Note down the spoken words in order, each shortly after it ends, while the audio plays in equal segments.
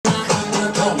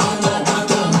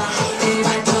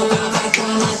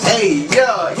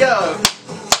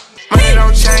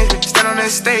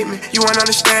statement. You won't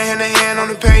understand, hand on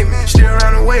the pavement. Still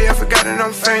around the way, I forgot that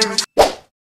I'm famous.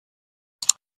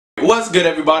 What's good,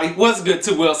 everybody? What's good,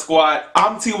 TWill squad?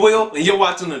 I'm TWill, and you're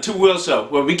watching the TWill show,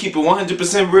 where we keep it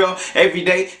 100% real every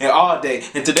day and all day.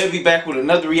 And today we back with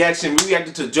another reaction. We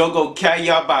reacted to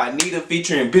Jogação by Anitta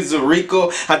featuring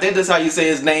Psirico. I think that's how you say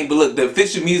his name, but look, the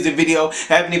official music video,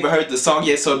 I haven't even heard the song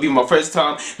yet, so it'll be my first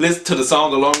time listen to the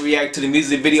song along, react to the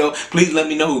music video. Please let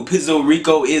me know who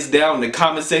Psirico is down in the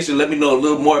comment section. Let me know a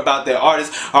little more about that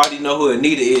artist. I already know who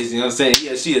Anitta is, you know what I'm saying?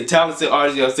 Yeah, she a talented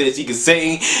artist, you know what I'm saying? She can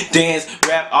sing, dance,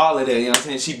 rap, all of that, you know what I'm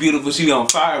saying? She beautiful, she on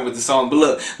fire with the song. But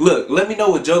look, let me know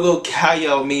what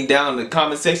Jogação mean down in the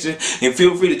comment section, and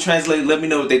feel free to translate. Let me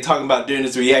know what they talking about during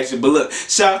this reaction. But look,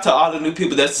 shout out to all the new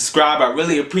people that subscribe. I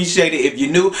really appreciate it. If you're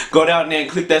new, go down there and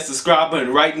click that subscribe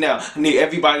button right now. I need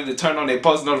everybody to turn on their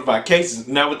post notifications.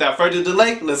 Now without further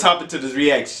delay, let's hop into this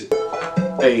reaction.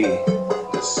 Hey,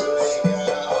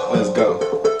 let's go.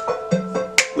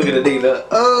 Look at Anitta.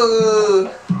 Oh,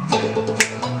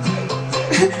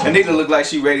 Anitta look like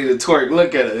she ready to twerk.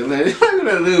 Look at her. Look at her, you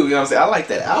know what I'm saying? I like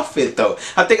that outfit though.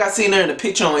 I think I seen her in a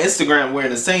picture on Instagram wearing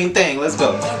the same thing. Let's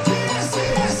go.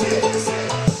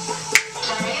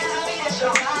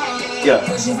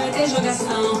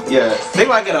 Yeah, they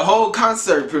like at a whole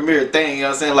concert premiere thing, you know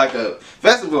what I'm saying, like a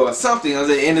festival or something, you know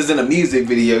what I'm saying, and it's in a music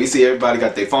video. You see everybody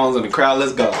got their phones in the crowd.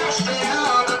 Let's go.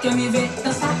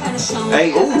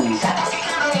 Hey, ooh.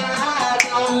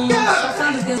 Yeah.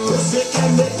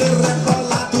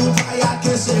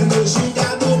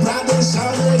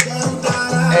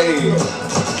 Hey.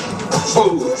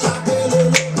 Ooh.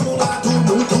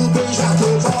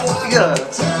 Yeah.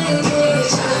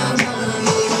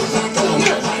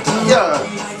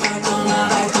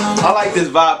 I like this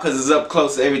vibe because it's up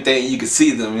close to everything. You can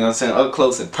see them, you know what I'm saying, up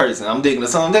close in person. I'm digging the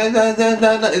song.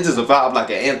 It's just a vibe like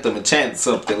an anthem, a chant,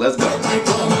 something. Let's go.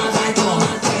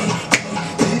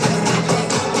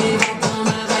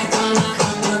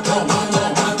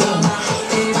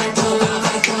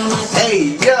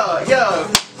 Hey, yeah.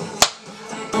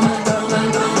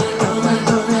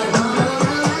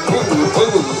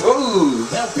 Ooh.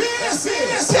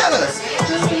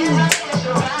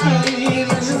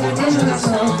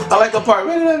 I like the part.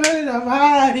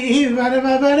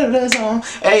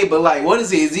 Hey, but like, what is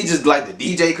he? Is he just like the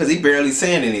DJ? Because he barely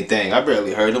saying anything. I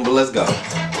barely heard him, but let's go.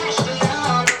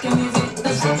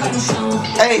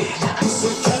 Hey.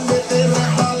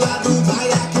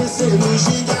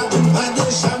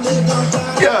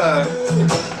 Yeah.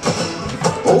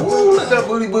 Oh, look at that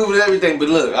booty and everything. But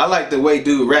look, I like the way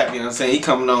dude rap, you know what I'm saying? He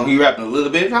coming on, he rapping a little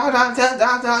bit.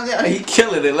 He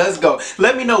killing it. Let's go.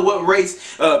 Let me know what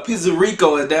race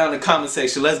Psirico is down in the comment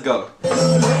section. Let's go.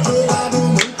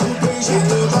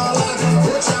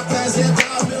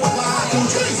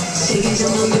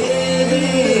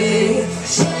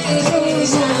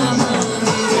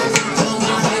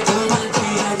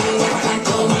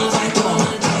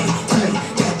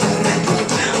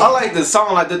 I like the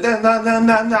song, like the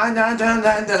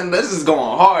this is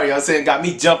going hard, y'all saying, got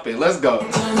me jumping. Let's go.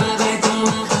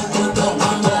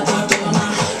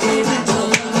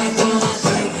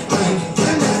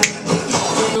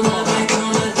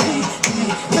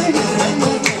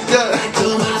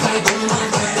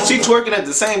 She twerking at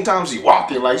the same time she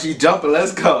walking, like she jumping.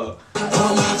 Let's go.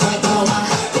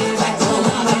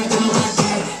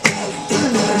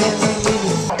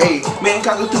 Hey, man,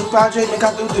 can't do padre, man,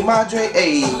 can't do madre.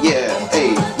 Hey, yeah,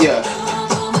 yeah.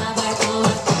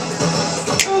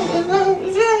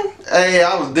 Hey,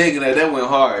 I was digging that. That went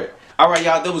hard. Alright,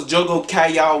 y'all, that was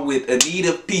Jogação with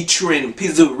Anitta featuring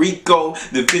Psirico,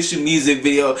 the official music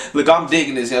video. Look, I'm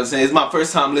digging this, you know what I'm saying? It's my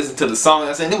first time listening to the song, you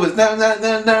know what I'm saying? It was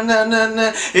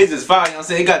it's just fire, you know what I'm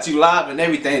saying? It got you live and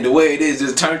everything, the way it is,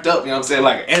 just turned up, you know what I'm saying?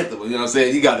 Like an anthem, you know what I'm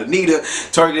saying? You got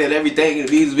Anitta targeted everything in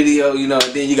the music video, you know,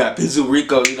 and then you got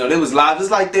Psirico, you know, they was live.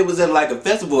 It's like they was at like a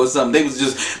festival or something. They was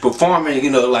just performing, you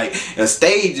know, like a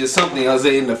stage or something, you know what I'm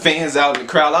saying? The fans out in the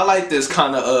crowd. I like this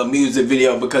kind of music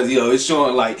video because, you know, it's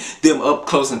showing like them up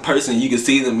close in person. You can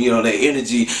see them, you know, their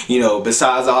energy, you know,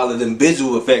 besides all of them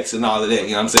visual effects and all of that,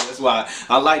 you know what I'm saying? That's why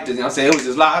I liked it, you know what I'm saying? It was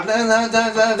just live,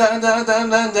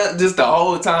 just the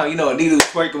whole time, you know. Anitta was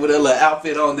twerking with her little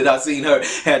outfit on that I seen her,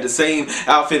 had the same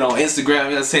outfit on Instagram, you know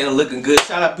what I'm saying, looking good.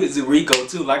 Shout out Psirico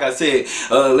too, like I said.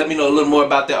 Let me know a little more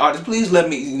about that artist. Please let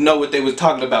me know what they was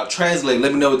talking about. Translate,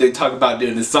 let me know what they talking about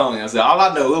during the song, you know what I'm saying? All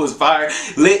I know, it was fire,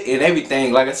 lit, and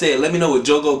everything. Like I said, let me know what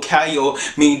Jogação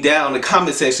mean down in the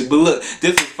comment section. But look,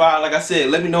 this was fire. Like I said,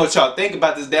 let me know what y'all think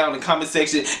about this down in the comment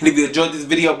section. And if you enjoyed this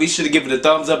video, be sure to give it a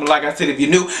thumbs up. And like I said, if you're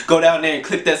new, go down there and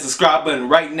click that subscribe button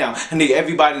right now. I need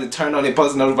everybody to turn on their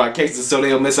post notifications so they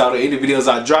don't miss out on any videos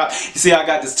I drop. You see, I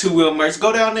got this TWill merch.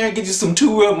 Go down there and get you some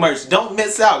TWill merch. Don't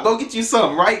miss out. Go get you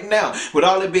some right now. With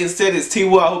all that being said, it's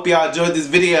TWill. I hope y'all enjoyed this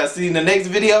video. I'll see you in the next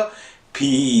video.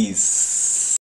 Peace.